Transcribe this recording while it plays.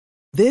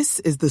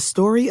This is the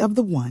story of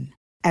the one.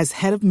 As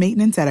head of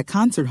maintenance at a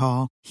concert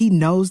hall, he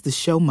knows the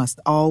show must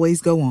always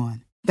go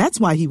on. That's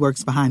why he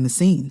works behind the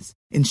scenes,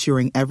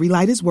 ensuring every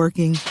light is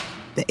working,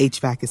 the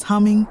HVAC is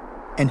humming,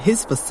 and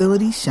his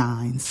facility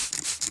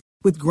shines.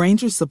 With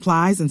Grainger's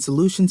supplies and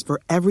solutions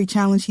for every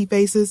challenge he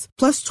faces,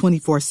 plus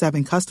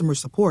 24/7 customer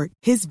support,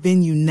 his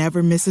venue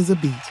never misses a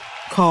beat.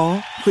 Call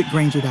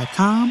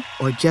quickgrainger.com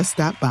or just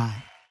stop by.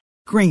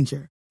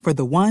 Grainger, for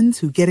the ones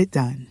who get it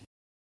done.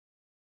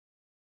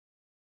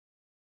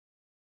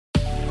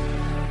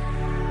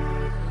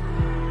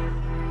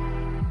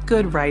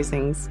 Good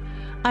risings.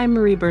 I'm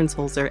Marie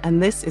Burns-Holzer, and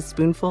this is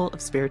Spoonful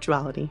of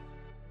Spirituality.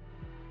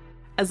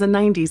 As a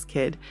 90s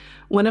kid,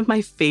 one of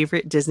my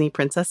favorite Disney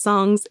princess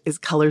songs is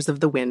Colors of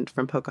the Wind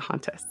from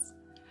Pocahontas.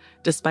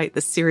 Despite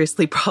the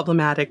seriously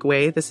problematic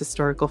way this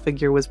historical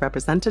figure was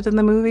represented in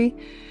the movie,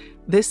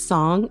 this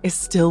song is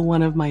still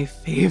one of my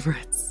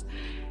favorites.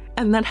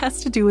 And that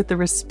has to do with the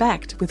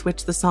respect with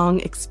which the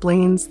song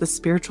explains the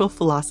spiritual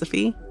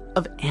philosophy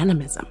of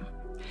animism.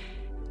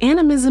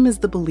 Animism is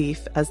the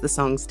belief, as the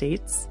song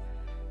states,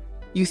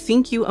 you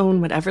think you own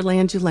whatever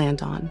land you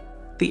land on.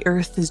 The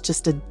earth is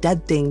just a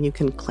dead thing you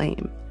can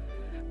claim.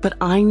 But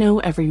I know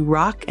every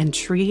rock and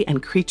tree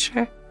and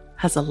creature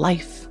has a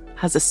life,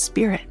 has a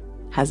spirit,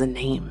 has a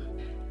name.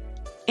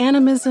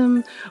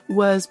 Animism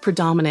was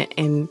predominant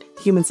in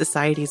human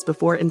societies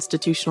before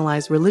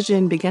institutionalized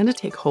religion began to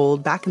take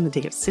hold back in the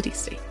day of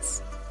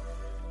city-states.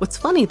 What's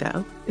funny,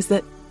 though, is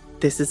that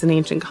this is an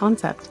ancient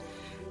concept,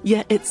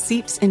 yet it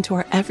seeps into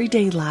our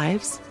everyday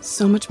lives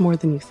so much more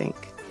than you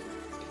think.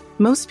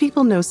 Most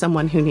people know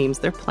someone who names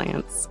their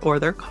plants or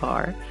their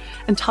car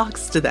and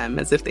talks to them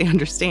as if they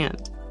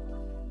understand.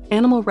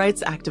 Animal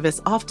rights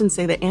activists often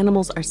say that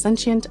animals are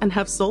sentient and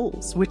have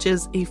souls, which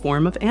is a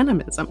form of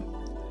animism.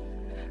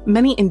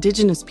 Many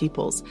indigenous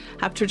peoples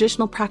have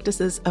traditional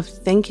practices of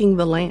thanking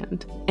the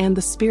land and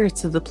the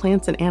spirits of the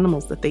plants and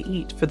animals that they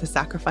eat for the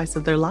sacrifice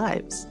of their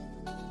lives,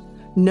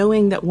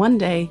 knowing that one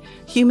day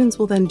humans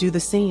will then do the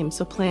same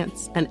so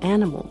plants and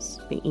animals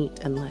may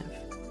eat and live.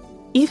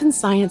 Even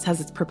science has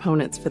its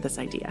proponents for this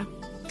idea.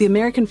 The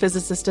American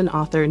physicist and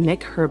author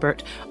Nick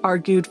Herbert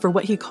argued for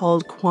what he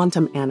called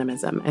quantum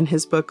animism in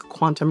his book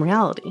Quantum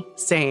Reality,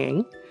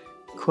 saying,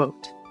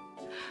 quote,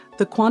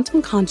 "The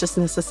quantum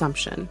consciousness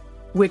assumption,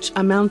 which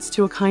amounts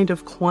to a kind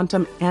of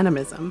quantum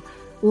animism,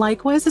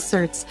 likewise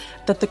asserts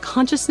that the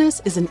consciousness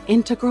is an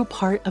integral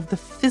part of the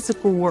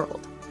physical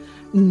world,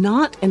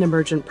 not an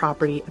emergent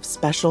property of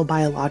special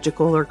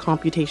biological or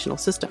computational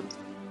systems.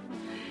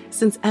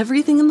 Since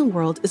everything in the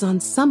world is on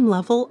some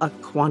level a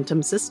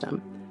quantum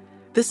system,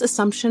 this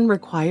assumption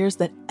requires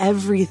that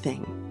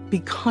everything be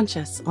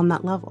conscious on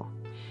that level.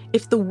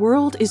 If the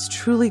world is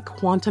truly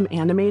quantum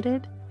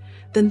animated,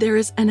 then there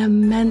is an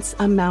immense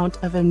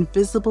amount of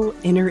invisible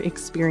inner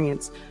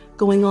experience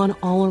going on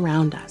all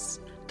around us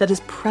that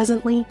is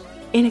presently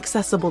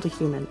inaccessible to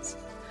humans,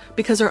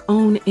 because our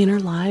own inner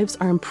lives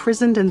are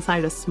imprisoned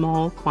inside a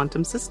small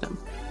quantum system,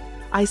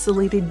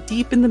 isolated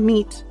deep in the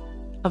meat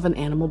of an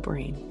animal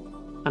brain."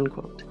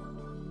 Unquote.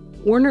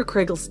 Werner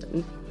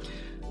Kragelston,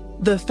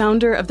 the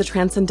founder of the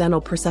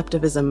Transcendental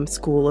Perceptivism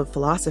School of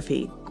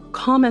Philosophy,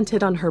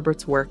 commented on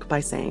Herbert's work by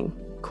saying,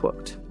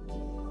 quote,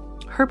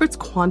 "Herbert's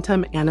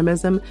quantum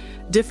animism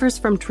differs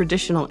from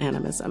traditional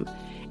animism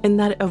in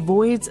that it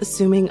avoids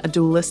assuming a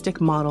dualistic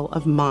model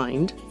of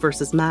mind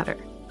versus matter.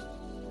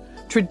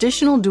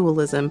 Traditional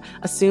dualism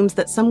assumes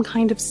that some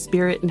kind of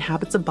spirit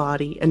inhabits a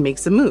body and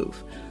makes a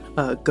move,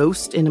 a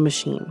ghost in a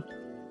machine.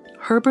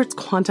 Herbert's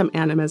quantum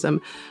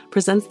animism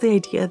presents the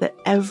idea that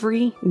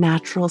every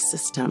natural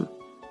system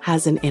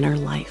has an inner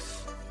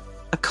life,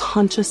 a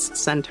conscious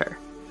center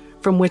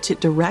from which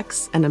it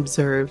directs and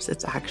observes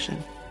its action."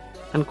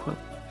 Unquote.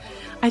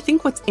 I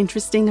think what's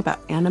interesting about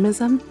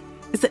animism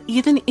is that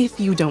even if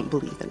you don't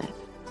believe in it,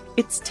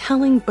 it's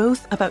telling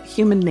both about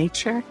human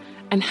nature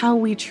and how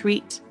we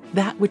treat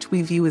that which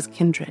we view as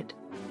kindred.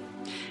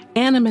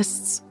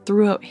 Animists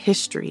throughout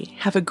history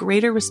have a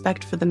greater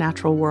respect for the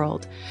natural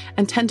world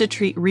and tend to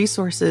treat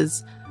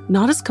resources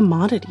not as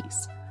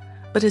commodities,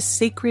 but as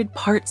sacred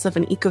parts of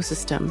an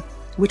ecosystem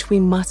which we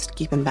must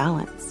keep in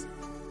balance.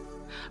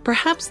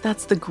 Perhaps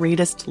that's the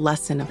greatest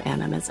lesson of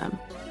animism,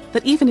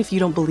 that even if you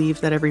don't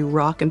believe that every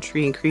rock and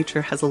tree and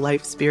creature has a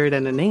life, spirit,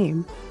 and a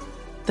name,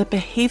 that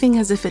behaving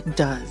as if it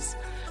does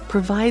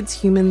provides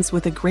humans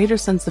with a greater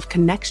sense of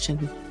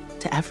connection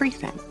to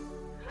everything,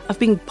 of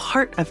being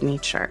part of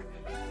nature,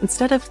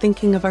 instead of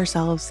thinking of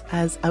ourselves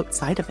as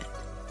outside of it.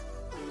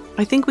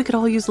 I think we could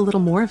all use a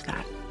little more of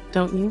that,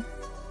 don't you?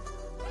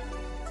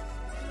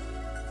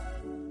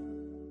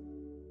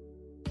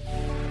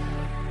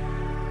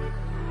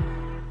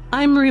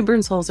 I'm Marie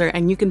Burns-Holzer,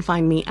 and you can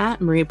find me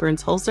at Marie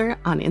Burns-Holzer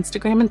on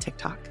Instagram and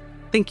TikTok.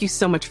 Thank you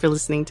so much for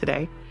listening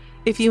today.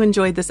 If you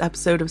enjoyed this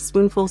episode of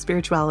Spoonful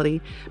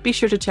Spirituality, be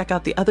sure to check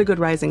out the other Good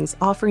Risings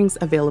offerings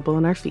available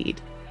in our feed.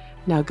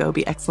 Now go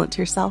be excellent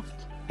to yourself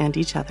and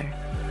each other.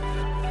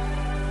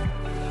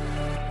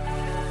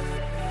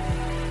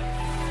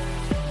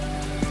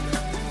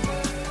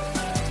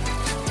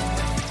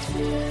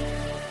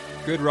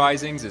 Good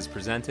Risings is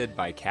presented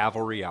by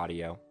Cavalry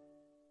Audio.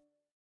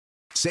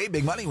 Save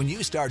big money when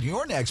you start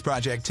your next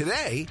project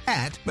today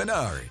at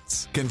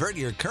Menards. Convert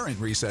your current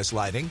recessed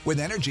lighting with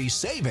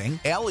energy-saving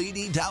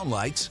LED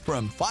downlights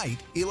from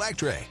Fight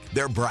Electric.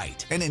 They're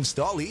bright and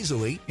install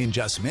easily in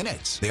just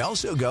minutes. They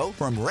also go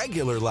from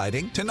regular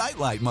lighting to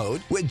nightlight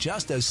mode with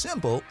just a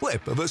simple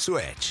flip of a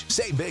switch.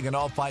 Save big on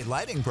all Fight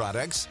lighting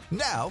products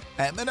now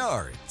at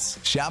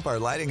Menards. Shop our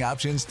lighting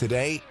options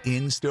today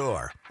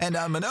in-store and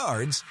on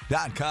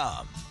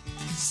Menards.com.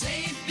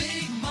 Save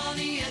big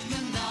money